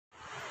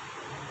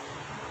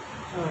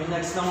Okay,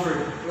 next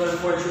number. Well,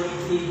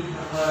 fortunately,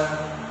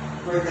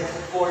 vertex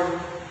form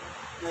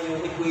na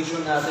yung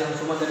equation natin.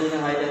 So, madali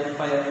nang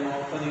identify mo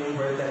ano yung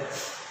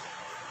vertex.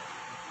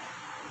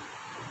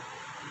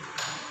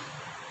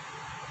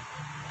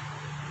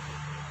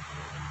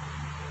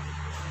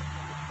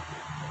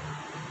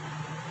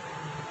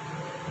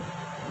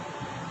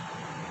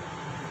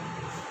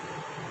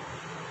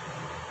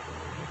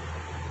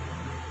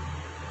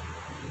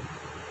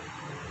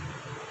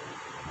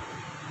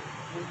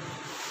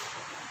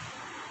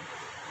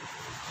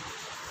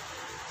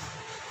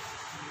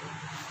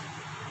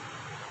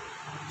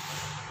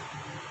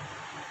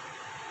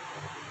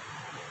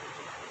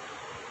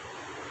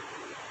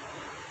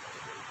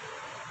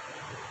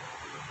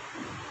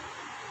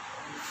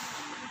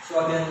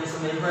 So again, sa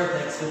may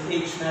vertex, yung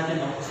H natin,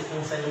 opposite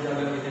yung sign yung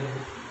gagamitin.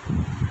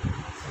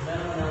 So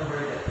meron ng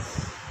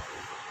vertex.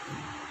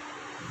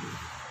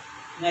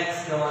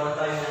 Next, gawa na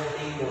tayo ng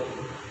table.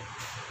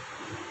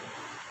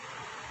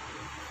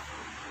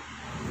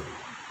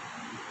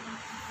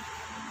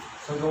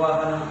 So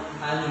gawa ka ng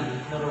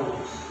 6 na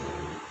rows. So, 1,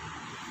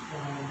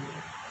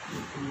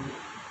 2, 3,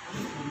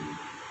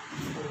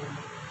 4,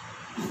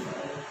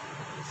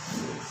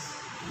 5, 6.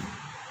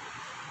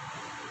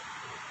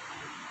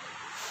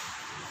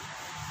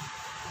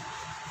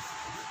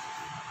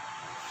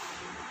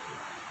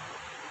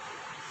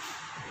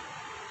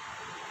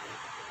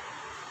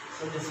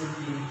 So this would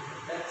be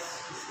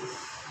X, this is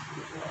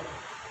Y.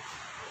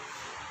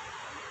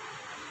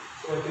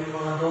 So ito yung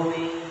mga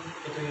domain,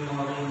 ito yung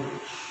mga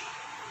range.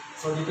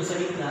 So dito sa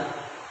gitna,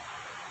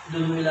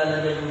 doon mo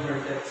ilalagay yung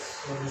vertex.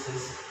 So this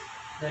is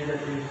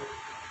negative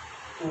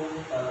 2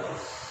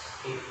 tapos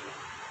 8.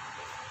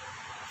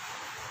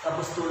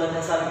 Tapos tulad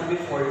na sabi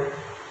ko before,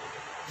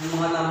 yung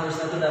mga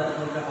numbers na ito dapat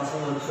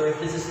magkakasunod. So if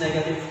this is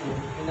negative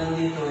 2, yung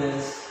nandito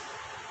is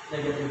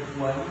negative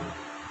 1.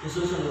 Yung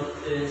susunod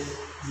is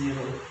 0.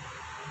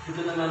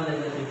 Dito naman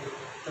negative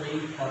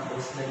 3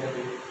 tapos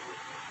negative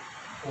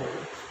 4.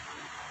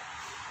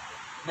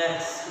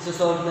 Next,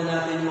 isasolve na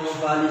natin yung mga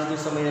values dun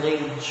sa may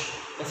range.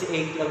 Kasi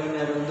 8 lang yung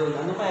meron dun.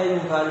 Ano kaya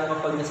yung value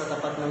kapag nasa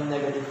tapat ng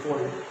negative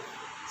 4?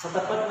 Sa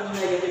tapat ng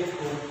negative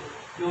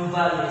 2, yung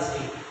value is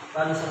 8.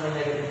 Paano sa may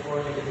negative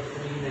 4, negative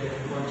 3,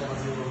 negative 1, tsaka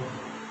 0?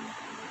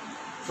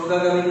 So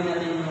gagamitin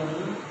natin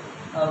yung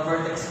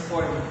vertex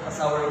form as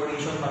our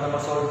equation para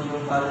masolve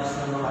yung values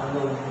ng mga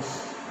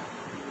unknowns.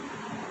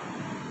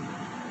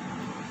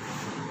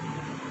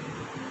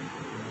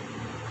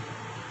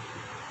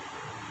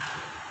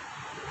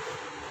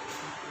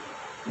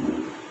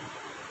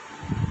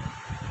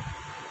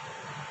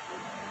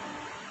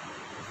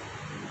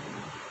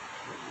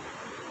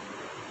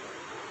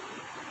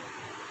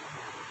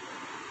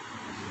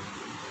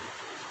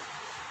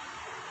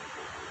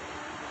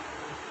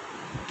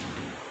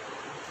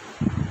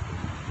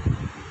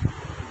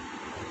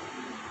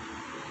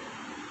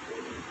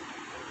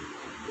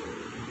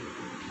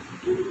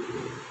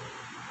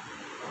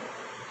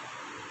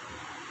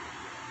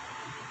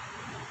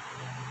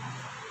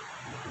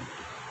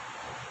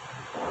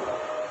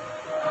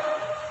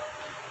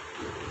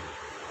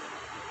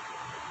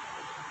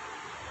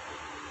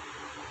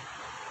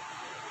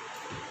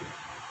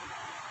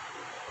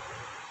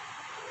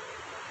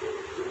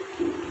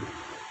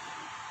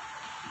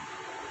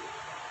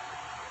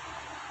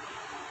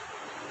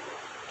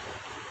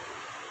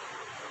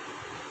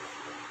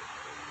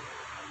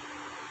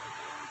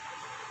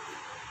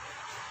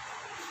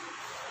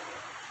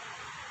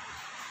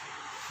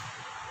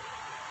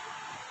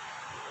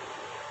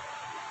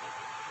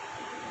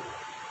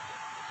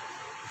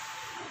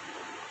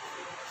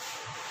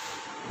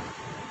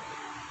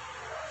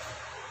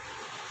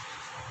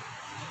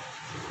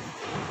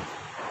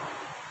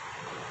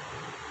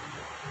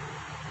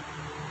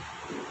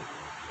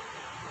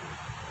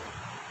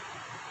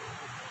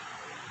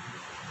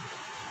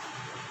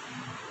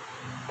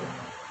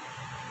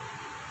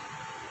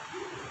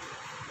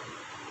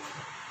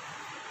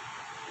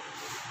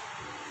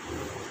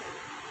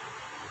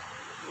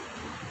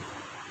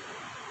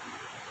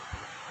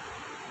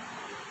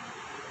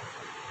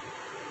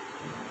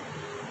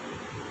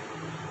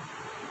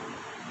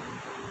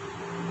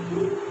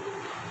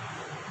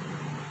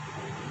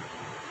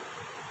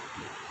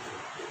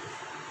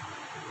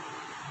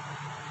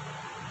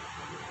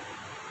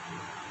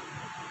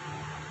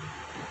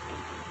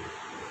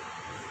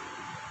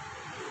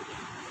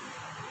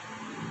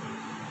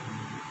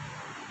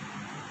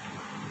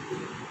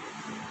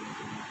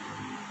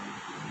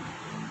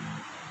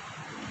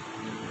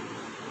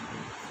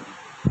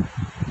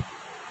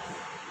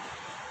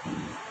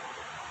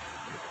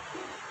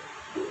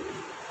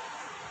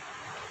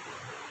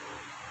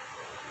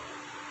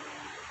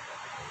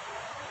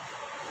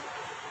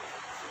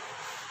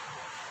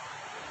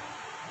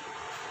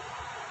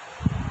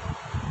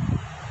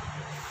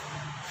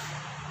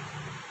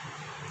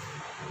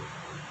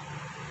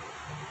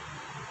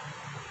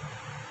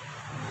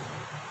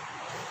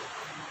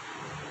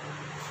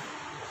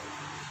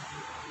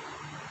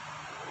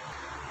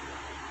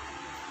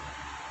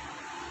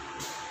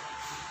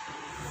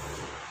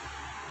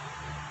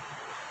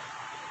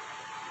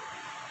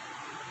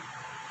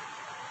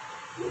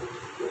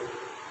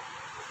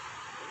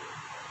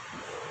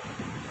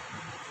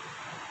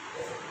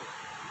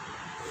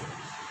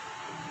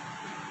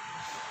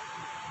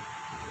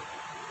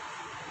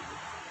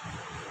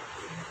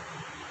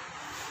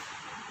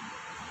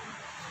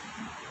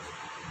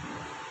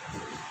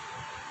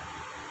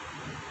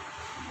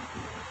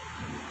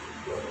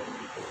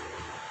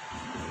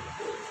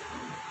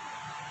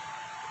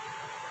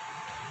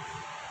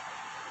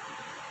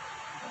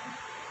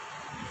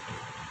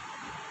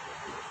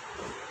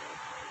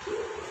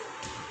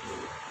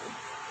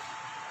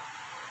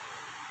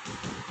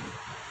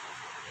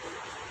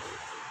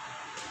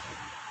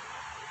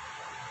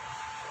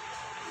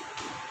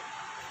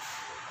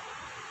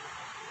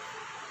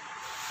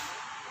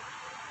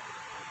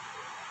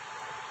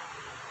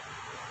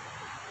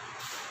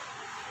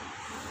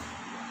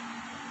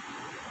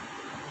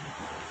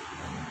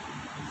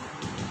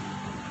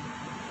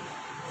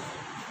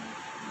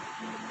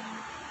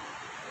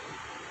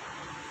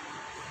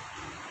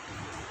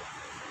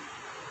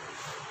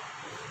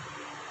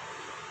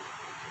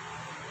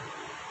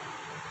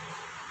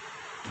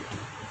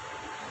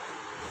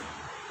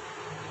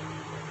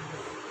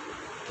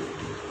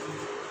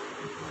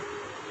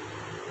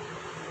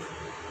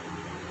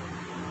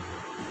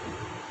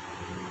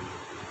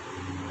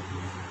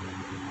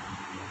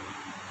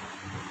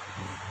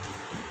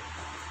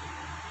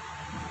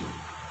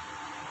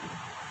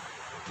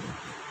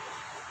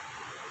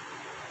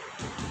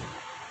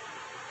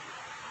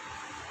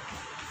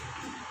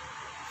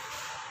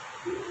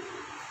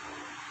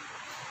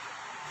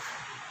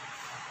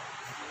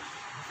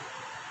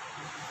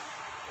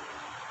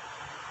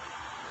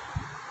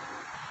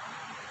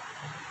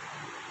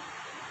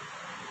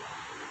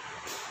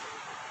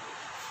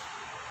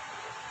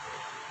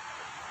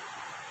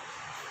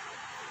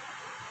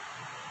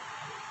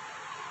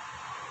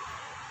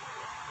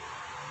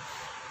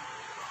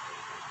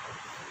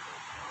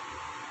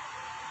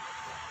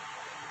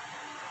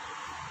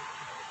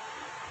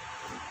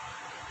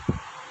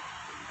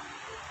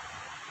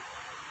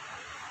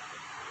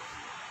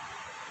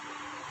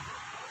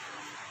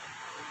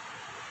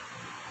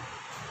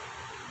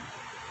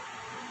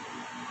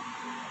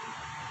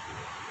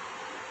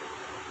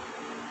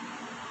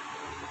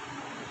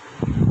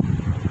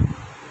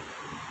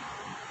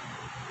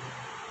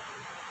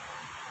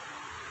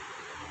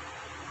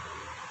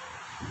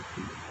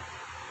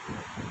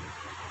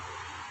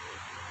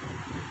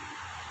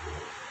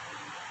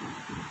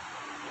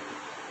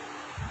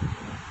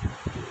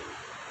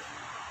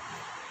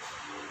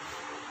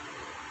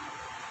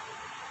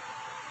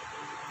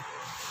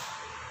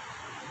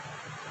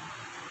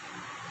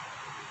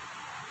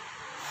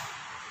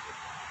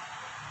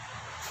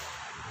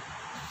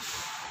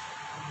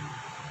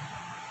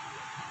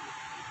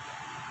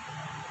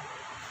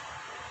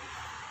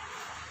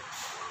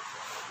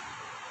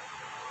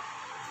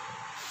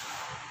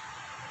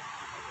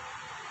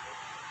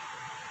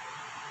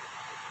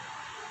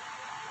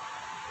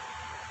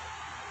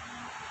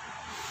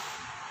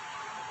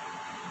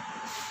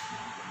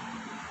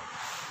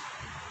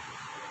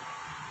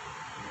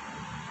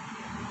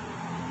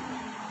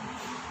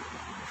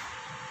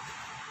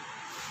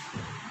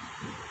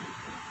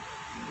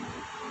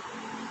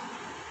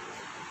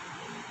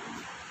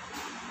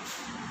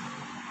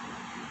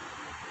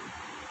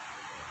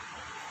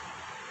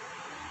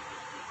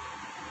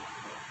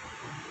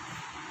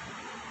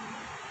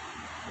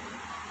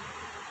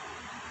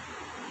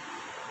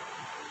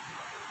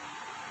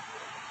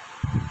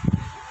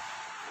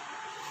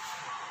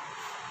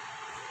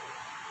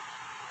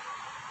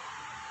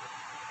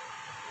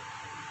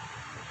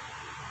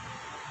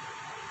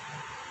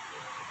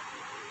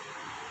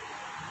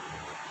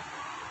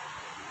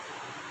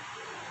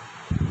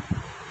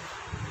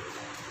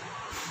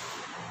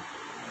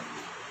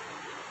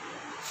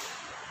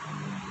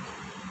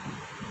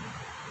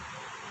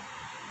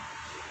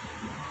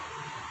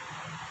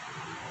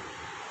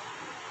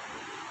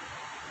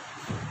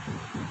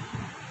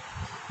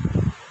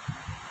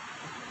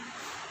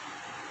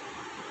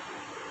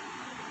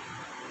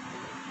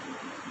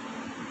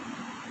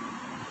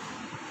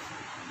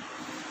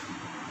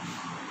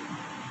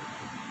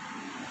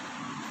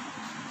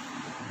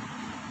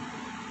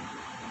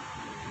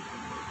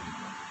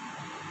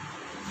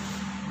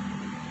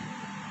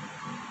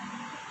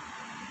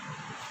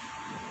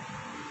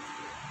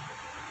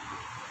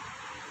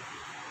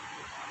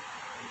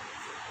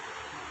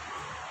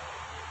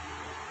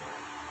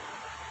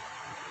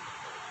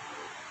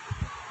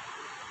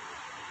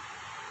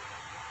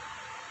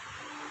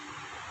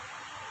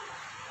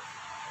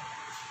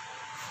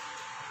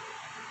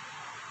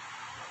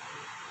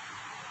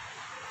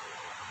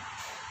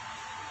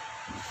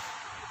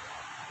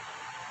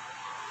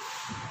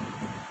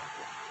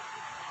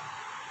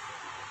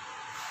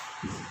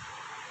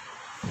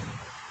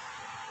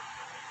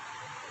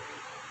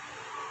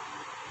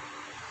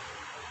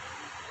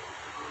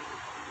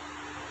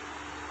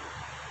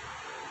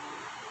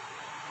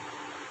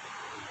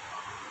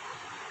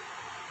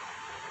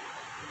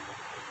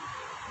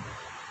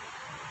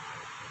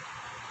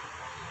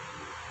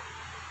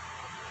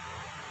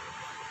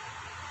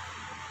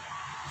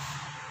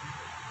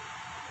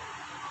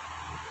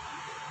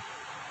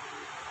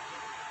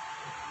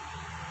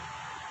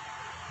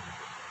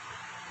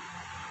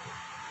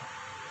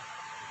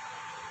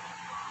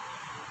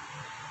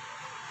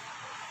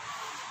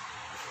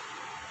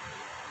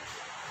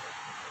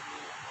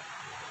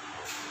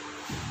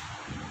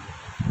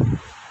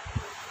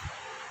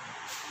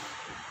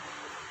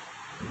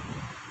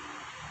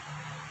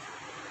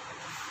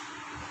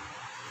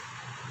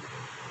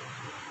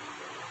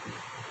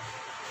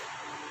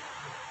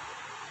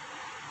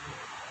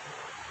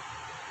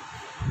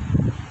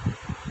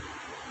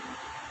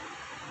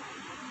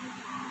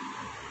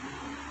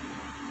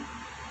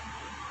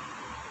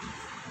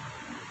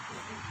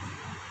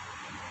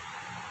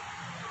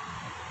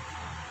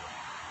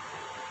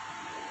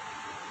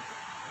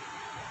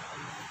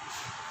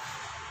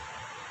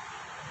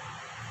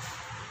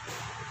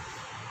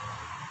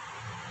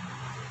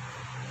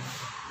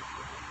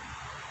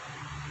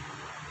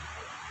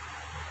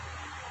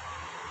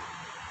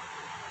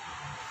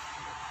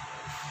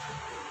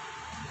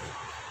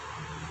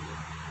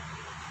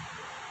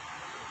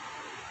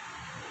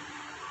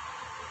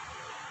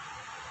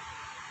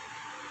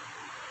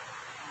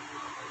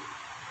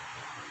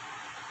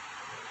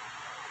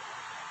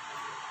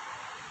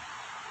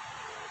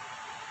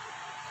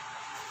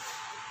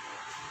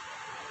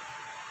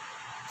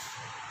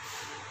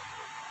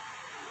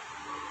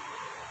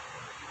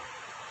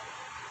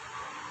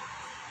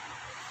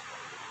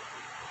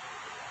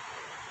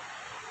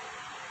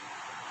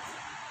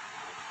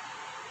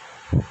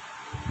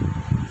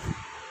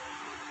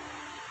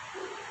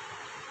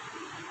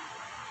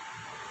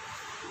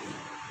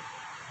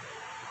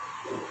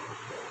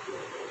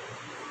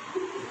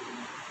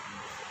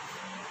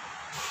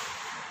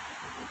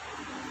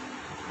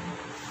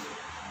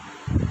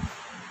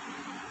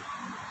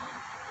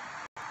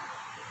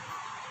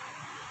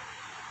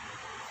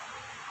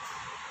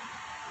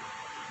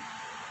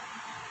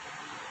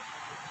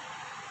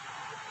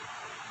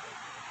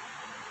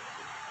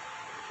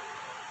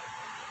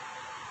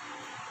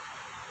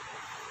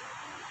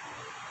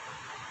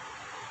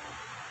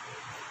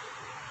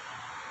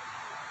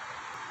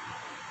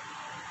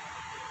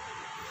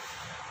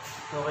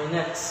 Okay,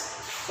 next.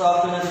 So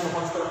after natin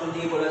mag-construct yung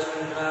table as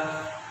yung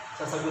graph,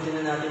 sasagutin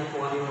na natin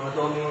kung ano yung mga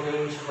domain,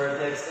 range,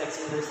 vertex,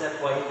 x-intercept,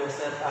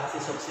 y-intercept,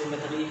 axis of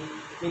symmetry,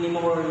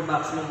 minimum or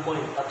maximum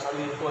point, tapos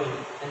ano yung point,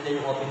 and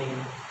then yung opening.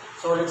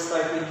 So let's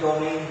start with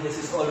domain. This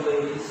is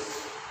always,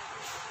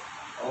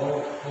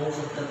 most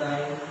of the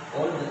time,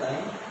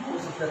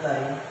 most of the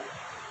time,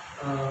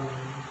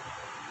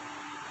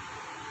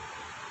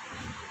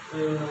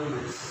 real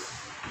numbers.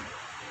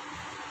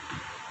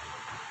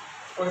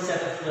 Or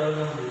set of real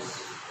numbers.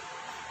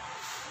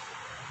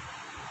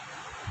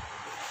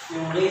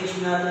 Yung range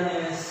natin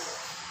is,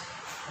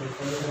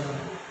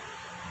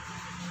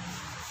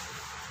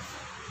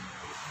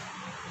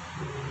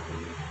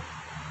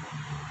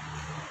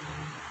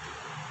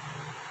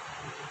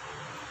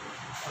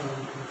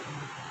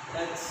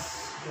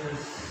 X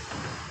is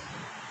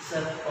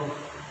set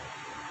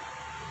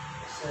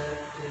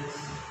is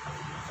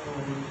from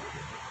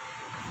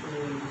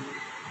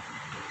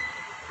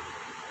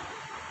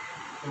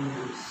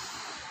numbers.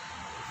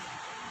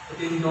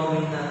 Ito yung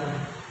domain natin.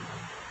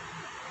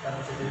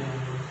 Tapos ito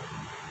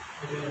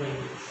yung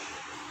range.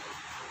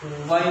 Yung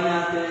y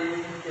natin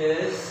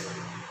is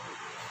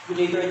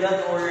greater than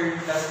or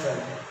less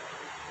than.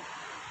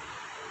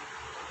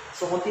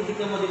 So kung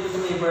titignan mo dito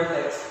sa may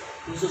vertex,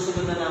 yung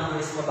susunod na number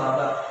is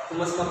mababa.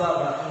 Kung mas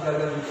mababa, ang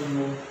gagamitin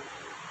mo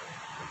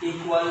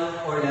equal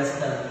or less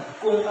than.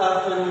 Kung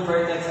after ng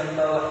vertex,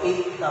 halimbawa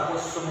 8 tapos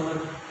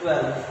sumunod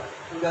 12,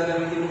 ang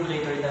gagamitin mo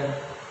greater than.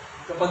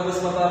 Kapag mas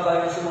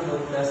mababa yung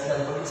sumunod, less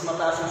than. Kapag mas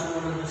mataas yung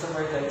sumunod sa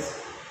vertex,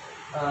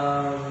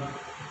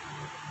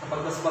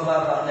 kapag mas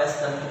mababa,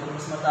 less than. Kapag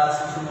mas mataas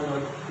yung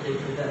sumunod,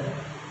 greater than.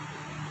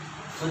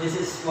 So this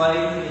is y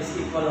is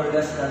equal or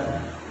less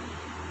than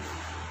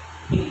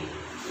 8.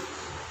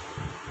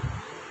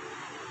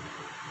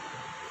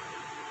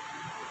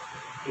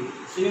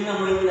 So yung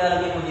number yung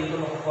ilalagay mo dito,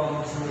 makukuha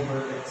mo sa may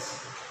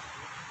vertex.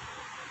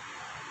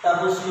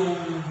 Tapos yung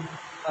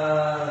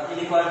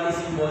inequality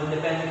symbol,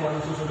 depende kung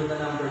anong susunod na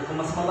number. Kung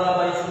mas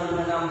mababa yung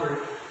susunod na number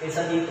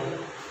kaysa dito,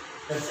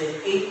 let's say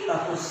 8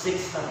 tapos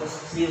 6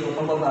 tapos 0,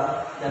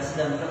 pababa, less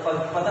than.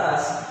 Kapag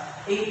pataas,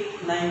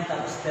 8, 9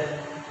 tapos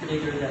 10,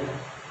 greater than.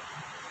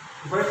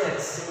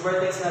 Vertex. Yung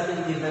vertex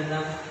natin given na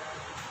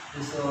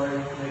is or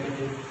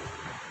negative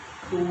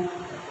 2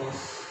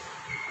 tapos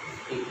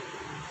 8.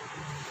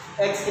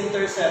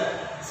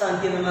 X-intercept,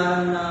 saan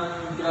tinamaan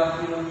ng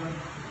graph yung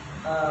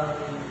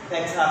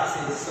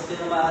x-axis. So,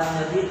 tinamaan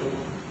na dito.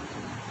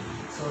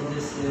 So,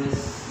 this is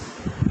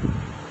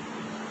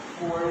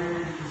 4,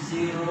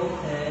 0,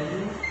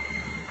 and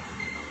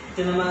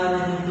tinamaan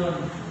na din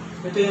doon.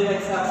 Ito yung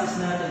x-axis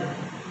natin.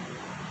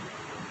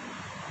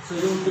 So,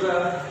 yung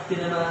graph,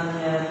 tinamaan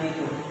niya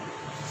dito.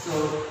 So,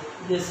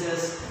 this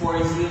is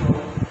 4, 0.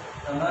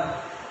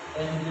 Tama?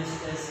 And this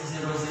is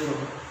 0,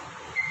 0.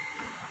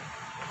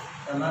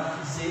 Tama?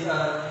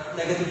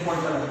 Negative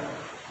 4 pala.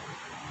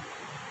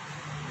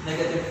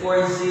 Negative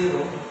 4,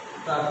 0,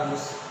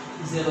 tapos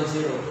 0,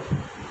 0.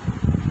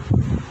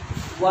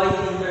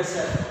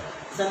 Y-intercept.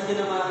 Saan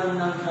tinamaan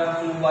ng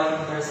graph yung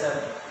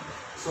y-intercept?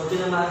 So,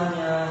 tinamaan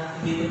niya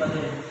dito pa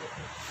din.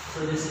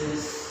 So, this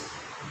is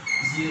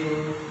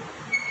 0,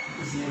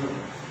 0.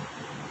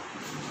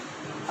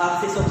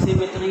 Axis of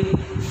symmetry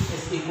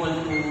is equal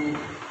to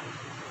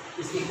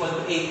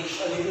h.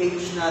 Ano yung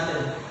h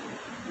natin?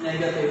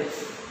 Negative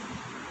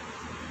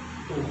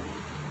 2.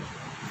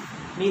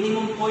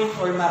 Minimum point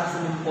or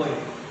maximum point.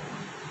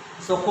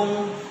 So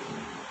kung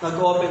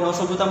nag-open,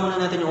 sagutan muna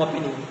natin yung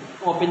opening.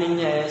 Yung opening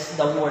niya is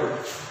downward.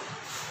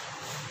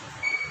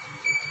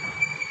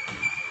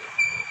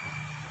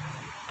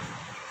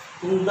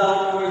 Kung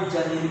downward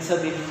dyan, ibig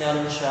sabihin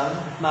meron siyang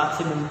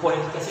maximum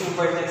point. Kasi yung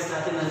vertex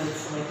natin nandito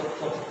sa may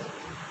tuktok.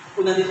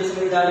 Kung nandito sa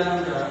may ilalim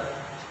ng graph,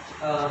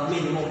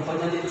 minimum.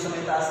 Pag nandito sa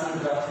may taas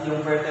ng graph,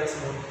 yung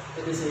vertex mo,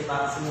 ito is a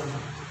maximum.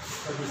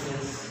 So this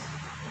is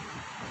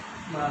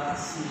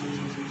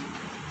maximum.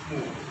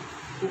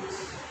 Oops.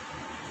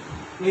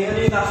 Ngayon, ano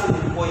yung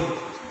maximum point?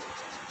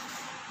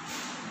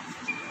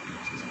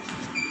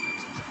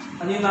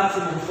 Ano yung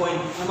maximum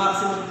point? Ang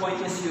maximum point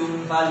is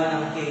yung value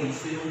ng k.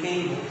 So yung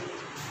k mo,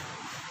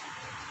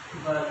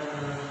 value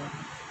ng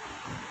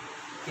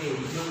k.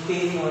 Yung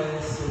k mo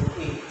is yung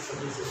 8. So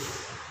this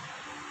is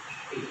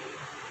 8.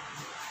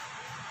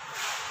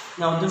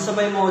 Now, dun sa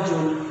may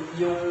module,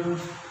 yung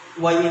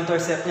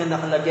y-intercept niya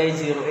nakalagay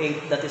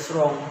 0,8. That is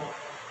wrong.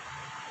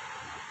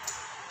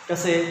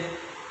 Kasi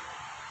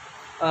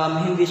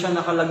hindi siya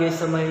nakalagay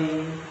sa may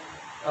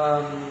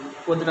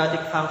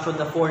quadratic function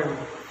na form.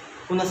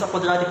 Kung nasa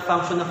quadratic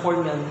function na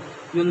form yan,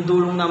 yung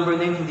dulong number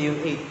na yun, hindi yung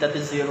 8. That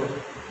is 0.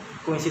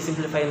 Kung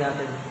isi-simplify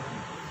natin.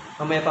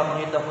 Mamaya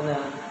papakita ko na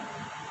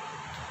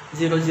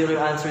 0, 0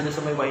 yung answer doon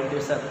sa may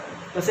y-intercept.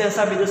 Kasi ang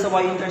sabi doon sa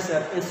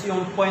y-intercept is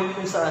yung point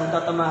kung saan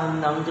tatamaan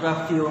ng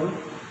graph yung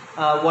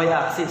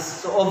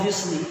y-axis. So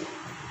obviously,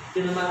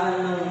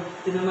 tinamaan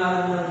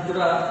ng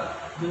graph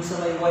dun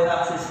sa may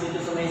y-axis dito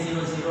sa may 0,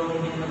 0,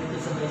 hindi naman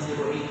dito sa may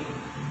 0,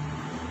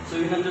 8.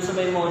 So yun nandun sa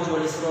may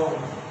module is wrong.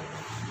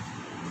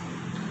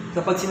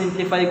 Kapag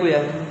sinimplify ko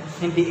yan,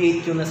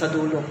 hindi 8 yung nasa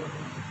dulo.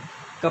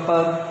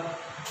 Kapag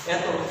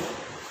eto,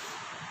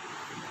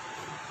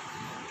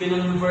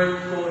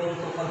 kinonvert ko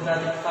into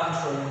quadratic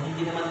function,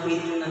 hindi naman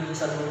 8 yung nandun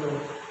sa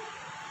dulo.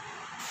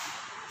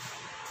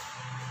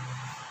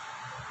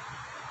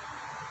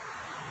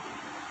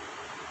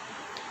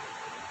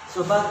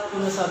 So, ba't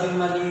kung nasabing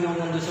mali yung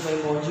nandun sa may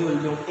module,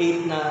 yung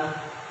 8 na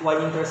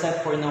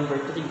y-intercept for number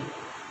 3?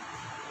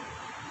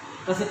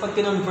 Kasi pag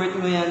kinonvert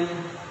mo yan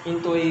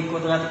into a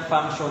quadratic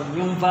function,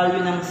 yung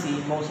value ng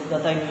c, most of the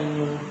time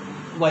yun yung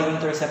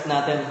y-intercept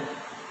natin.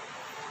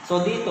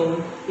 So, dito,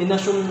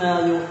 inassume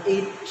na yung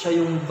 8 siya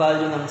yung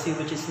value ng c,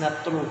 which is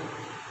not true.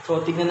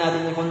 So, tignan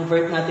natin,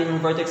 i-convert natin yung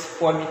vertex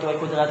form into a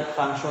quadratic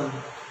function.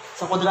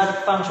 Sa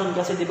quadratic function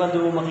kasi, di ba,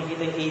 doon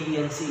makikita yung a, b,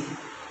 and c.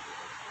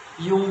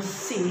 Yung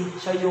c,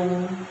 siya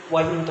yung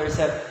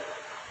y-intercept.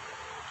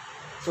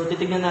 So,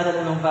 titignan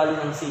natin anong value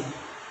ng c.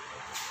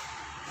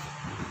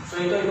 So,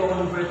 ito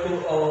i-convert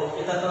ko, o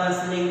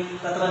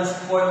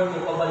ita-transform ko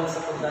pabalik sa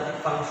quadratic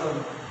function.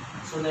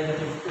 So,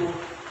 negative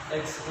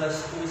 2x plus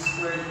 2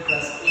 squared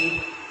plus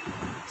 8.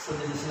 So,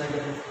 this is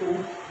negative 2.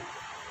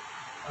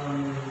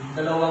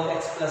 Dalawang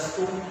x plus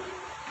 2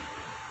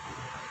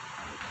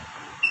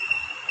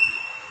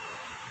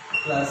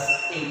 plus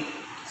 8.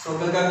 So,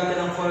 gagamit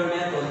ka ng for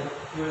method,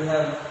 you will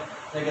have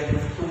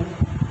negative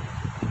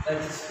 2x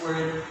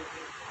squared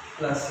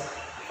plus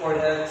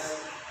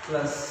 4x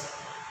plus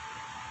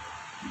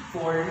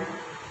 4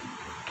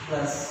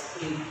 plus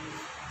 8.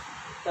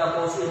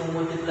 Tapos,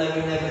 i-multiply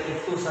yung negative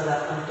 2 sa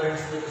lahat ng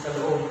terms dito sa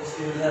loob.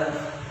 So, you will have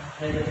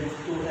negative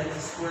 2x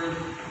squared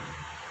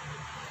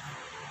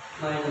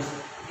minus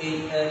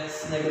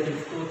 8x,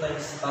 negative 2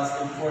 times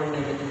positive 4,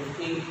 negative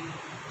 8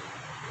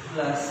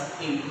 plus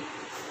 8.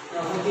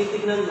 Now, kung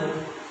titignan mo,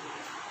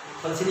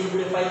 pag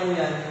sinimplify mo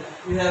yan,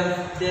 you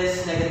have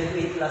this negative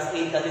 8 plus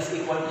 8 that is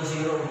equal to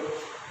 0.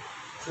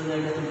 So,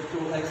 negative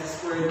 2x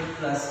squared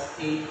plus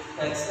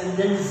 8x and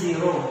then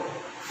 0.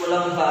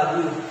 Walang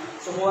value.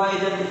 So, kung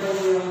i-identify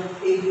mo yung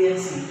a, b, and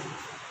c,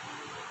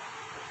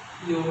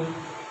 yung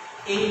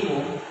a mo,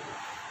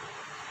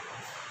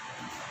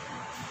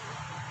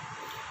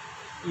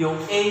 yung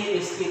a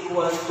is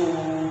equal to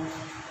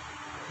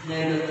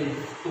negative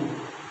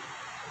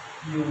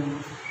 2. Yung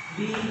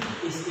b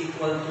is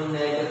equal to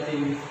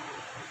negative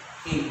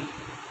 8.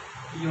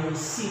 Yung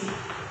c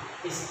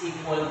is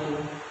equal to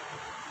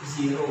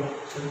 0.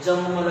 So, dyan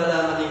mo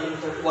malalaman yung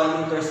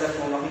y-intercept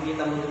mo,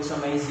 makikita mo dun sa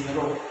may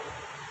 0.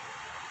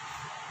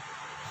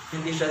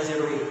 Hindi siya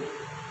 0,8.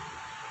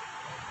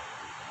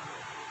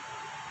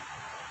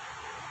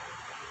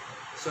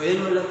 So,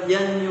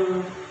 yan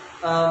yung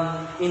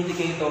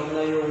indicator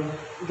na yung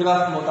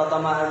graph mo,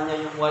 tatamaan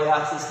niya yung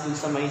y-axis dun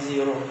sa may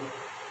 0.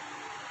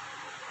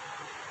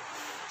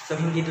 So,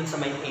 hindi dun sa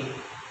may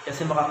 8.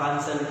 Kasi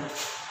makakancel.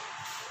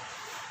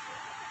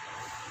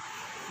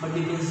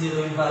 Magiging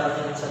 0 yung value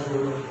dun sa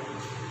dulo.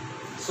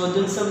 So,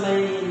 dun sa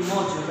may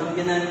module, ang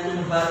ginamit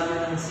yung value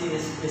ng c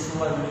is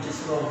 1, which is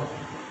wrong.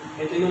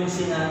 Ito yung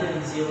c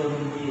natin, 0,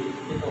 hindi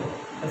ito.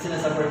 Kasi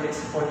nasa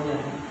vertex form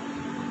yan.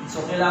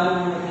 So,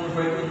 kailangan mo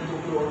mag-convert into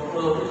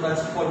o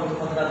transform into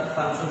quadratic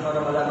function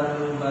para malaman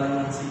mo yung value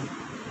ng c.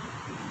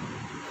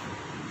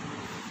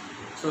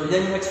 So,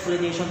 yan yung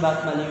explanation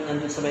bakit mali yung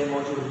nandun sa may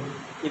module.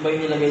 Iba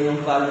yung nilagay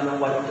yung value ng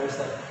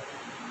y-intercept.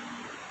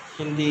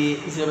 Hindi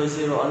 0,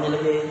 0. Ang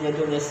nilagay niya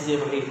doon is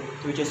 0,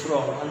 8, which is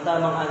wrong. Ang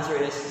tamang answer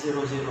is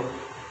 0, 0.